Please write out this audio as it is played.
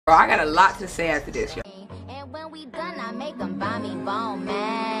Bro, I got a lot to say after this, yo. And when we done, I make them buy me bone,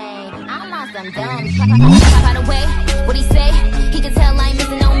 man. I'm on some dumb. By the way, what he say? He can tell I ain't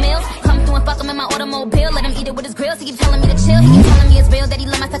missing no meals. Come through and fuck him in my automobile. Let him eat it with his grills. He keep telling me to chill. He keep telling me it's real that he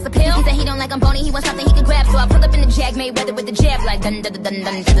love my sex appeal. He said he don't like I'm bony. He wants something he can grab. So I pull up in the Jag, made weather with the jab, like dun dun dun dun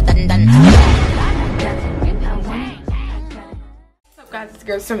dun dun dun dun. What's up, guys? It's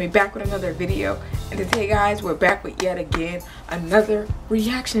girl Sammy back with another video, and today, guys, we're back with yet again another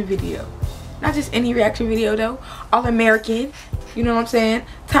reaction video. Not just any reaction video though, all American. You know what I'm saying?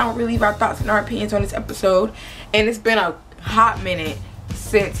 Time we leave our thoughts and our opinions on this episode. And it's been a hot minute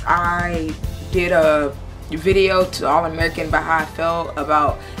since I did a video to All American about how I felt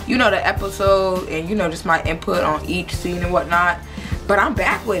about, you know, the episode and, you know, just my input on each scene and whatnot. But I'm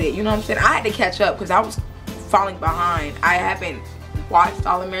back with it, you know what I'm saying? I had to catch up because I was falling behind. I haven't watched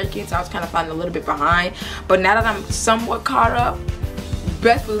All American, so I was kind of falling a little bit behind. But now that I'm somewhat caught up,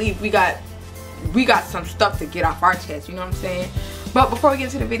 best believe we got some stuff to get off our chest, you know what I'm saying? But before we get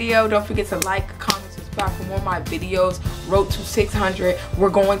into the video, don't forget to like, comment, subscribe for more of my videos. Road to 600. We're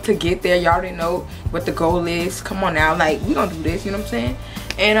going to get there. Y'all already know what the goal is. Come on now, like, we gonna do this, you know what I'm saying?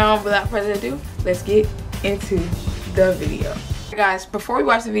 And without further ado, let's get into the video. Guys, before we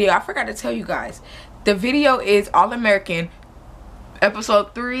watch the video, I forgot to tell you guys, the video is All American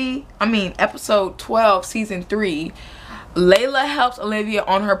episode 12, season 3. Layla helps Olivia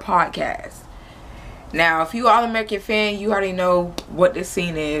on her podcast. Now, if you All American fan, you already know what this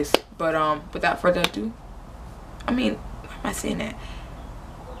scene is. But without further ado, I mean, why am I saying that?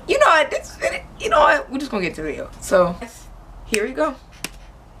 You know what? We're just gonna get to the video. So here we go.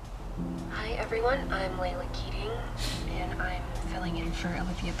 Hi everyone, I'm Layla Keating, and I'm filling in for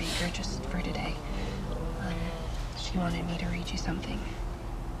Olivia Baker just for today. She wanted me to read you something.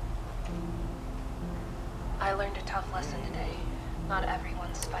 I learned a tough lesson today. Not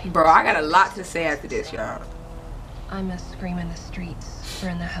everyone's fighting. Bro, I got a lot to say after this, y'all. I'm a scream in the streets,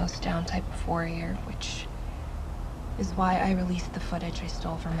 burn the house down type of warrior, which is why I released the footage I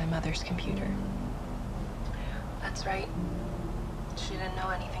stole from my mother's computer. That's right. She didn't know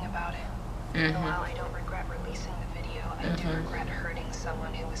anything about it. And while I don't regret releasing the video, I do regret hurting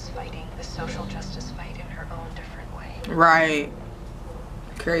someone who was fighting the social justice fight in her own different way. Right.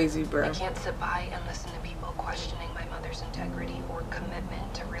 Crazy, bro. I can't sit by and listen to people questioning my mother's integrity or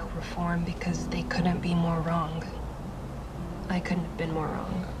commitment to real reform because they couldn't be more wrong. I couldn't have been more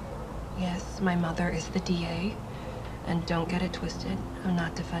wrong. Yes, my mother is the DA, and don't get it twisted, I'm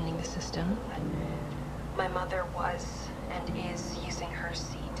not defending the system. My mother was and is using her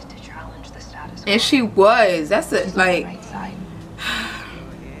seat to challenge the status quo. And she was. That's it. Like, right side.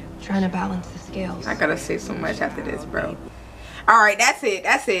 Trying to balance the scales. I gotta say so much after this, bro. Alright, that's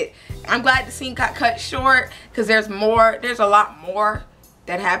it. I'm glad the scene got cut short because there's a lot more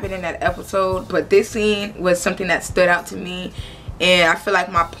that happened in that episode, but this scene was something that stood out to me, and I feel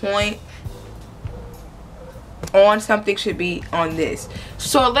like my point on something should be on this.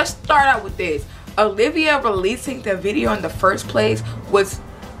 So let's start out with this. Olivia releasing the video in the first place was,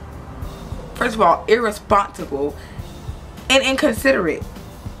 first of all, irresponsible and inconsiderate.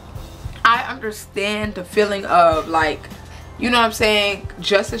 I understand the feeling of, like, you know what I'm saying,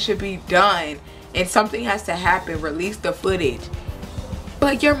 justice should be done and something has to happen, release the footage.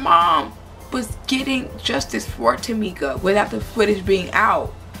 But your mom was getting justice for Tamika without the footage being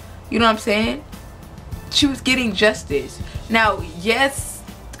out. You know what I'm saying? She was getting justice. Now, yes,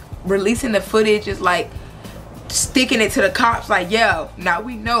 releasing the footage is like sticking it to the cops, like, yo, now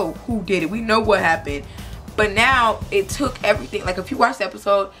we know who did it. We know what happened. But now it took everything. Like, if you watch the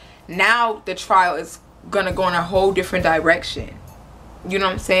episode, now the trial is gonna go in a whole different direction. You know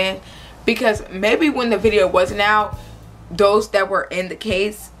what I'm saying? Because maybe when the video wasn't out, those that were in the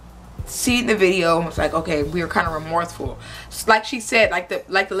case see the video and was like, okay, we were kind of remorseful. Like she said, like the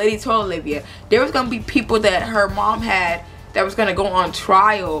lady told Olivia, there was gonna be people that her mom had that was gonna go on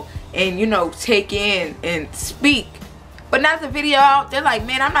trial and, you know, take in and speak. But now the video out, they're like,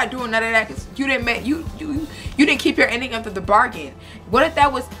 man, I'm not doing none of that because you didn't keep your ending of the bargain. What if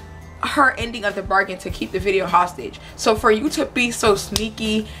that was her ending of the bargain, to keep the video hostage? So for you to be so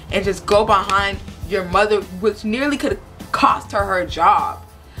sneaky and just go behind your mother, which nearly could have cost her job,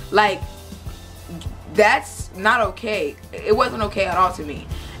 like, that's not okay. It wasn't okay at all to me.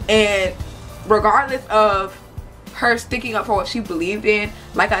 And regardless of her sticking up for what she believed in,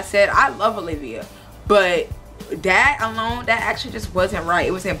 like I said, I love Olivia, but that alone, that actually just wasn't right.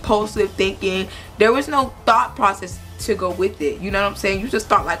 It was impulsive thinking. There was no thought process to go with it. You know what I'm saying? You just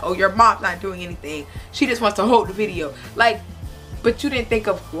thought like, oh, your mom's not doing anything, she just wants to hold the video. Like, but you didn't think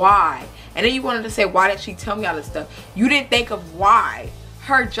of why. And then you wanted to say, why didn't she tell me all this stuff? You didn't think of why.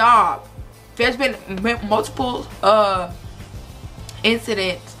 her job. There's been multiple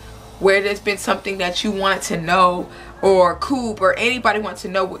incidents where there's been something that you wanted to know, or Coop or anybody wants to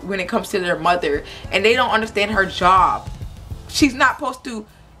know when it comes to their mother, and they don't understand her job. She's not supposed to,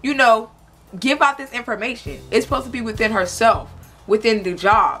 you know, give out this information. It's supposed to be within herself, within the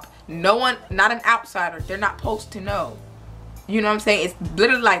job. No one, not an outsider, they're not supposed to know. You know what I'm saying? It's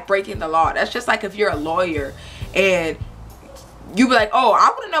literally like breaking the law. That's just like if you're a lawyer and you be like, oh, I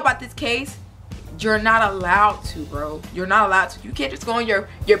want to know about this case. You're not allowed to, bro. You're not allowed to. You can't just go on your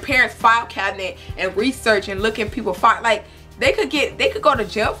parents' file cabinet and research and look in people's file. Like, they could go to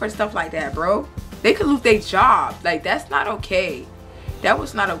jail for stuff like that, bro. They could lose their job. Like, that's not okay. That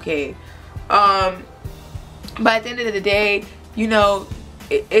was not okay. But at the end of the day, you know,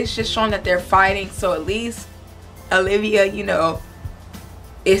 it's just showing that they're fighting. So at least Olivia, you know,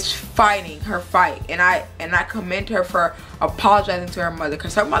 is fighting her fight, and I commend her for apologizing to her mother,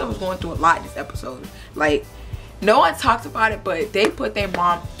 because her mother was going through a lot this episode. Like, no one talks about it, but they put their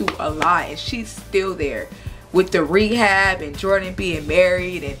mom through a lot, and she's still there with the rehab and Jordan being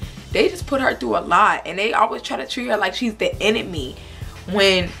married, and they just put her through a lot, and they always try to treat her like she's the enemy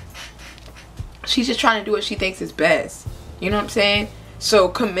when she's just trying to do what she thinks is best. You know what I'm saying?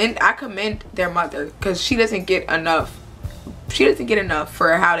 So I commend their mother, because she doesn't get enough. She doesn't get enough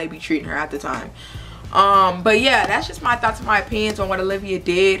for how they be treating her at the time. But yeah, that's just my thoughts and my opinions on what Olivia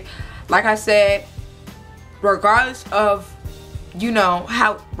did. Like I said, regardless of, you know,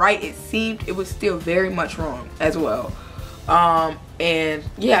 how right it seemed, it was still very much wrong as well. And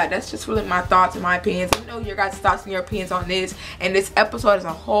yeah, that's just really my thoughts and my opinions. Let me know your guys' thoughts and your opinions on this and this episode as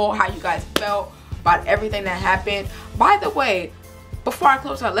a whole, how you guys felt about everything that happened. By the way, before I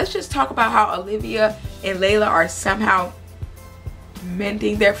close out, let's just talk about how Olivia and Layla are somehow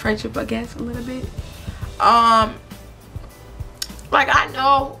mending their friendship, I guess, a little bit. Like, I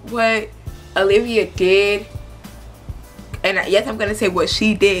know what Olivia did, and yes, I'm gonna say what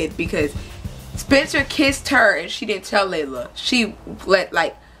she did, because Spencer kissed her and she didn't tell Layla. She let,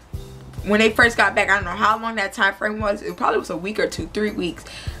 like, when they first got back, I don't know how long that time frame was. It probably was a week or 2, 3 weeks.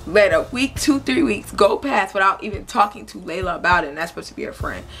 Let a week, 2, 3 weeks go past without even talking to Layla about it, and that's supposed to be her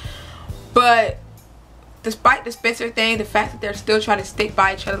friend. But despite the Spencer thing, the fact that they're still trying to stick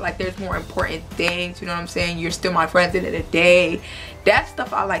by each other like there's more important things, you know what I'm saying? You're still my friends at the end of the day. That's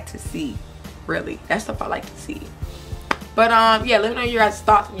stuff I like to see, really. That's stuff I like to see. But yeah, let me know your guys'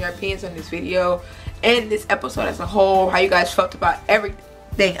 thoughts and your opinions on this video and this episode as a whole. How you guys felt about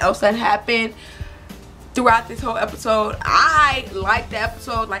everything else that happened throughout this whole episode. I liked the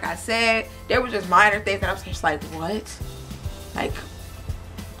episode. Like I said, there were just minor things that I was just like, what? Like,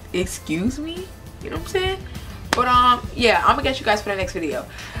 excuse me? You know what I'm saying? But yeah, I'm gonna get you guys for the next video.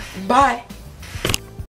 Bye.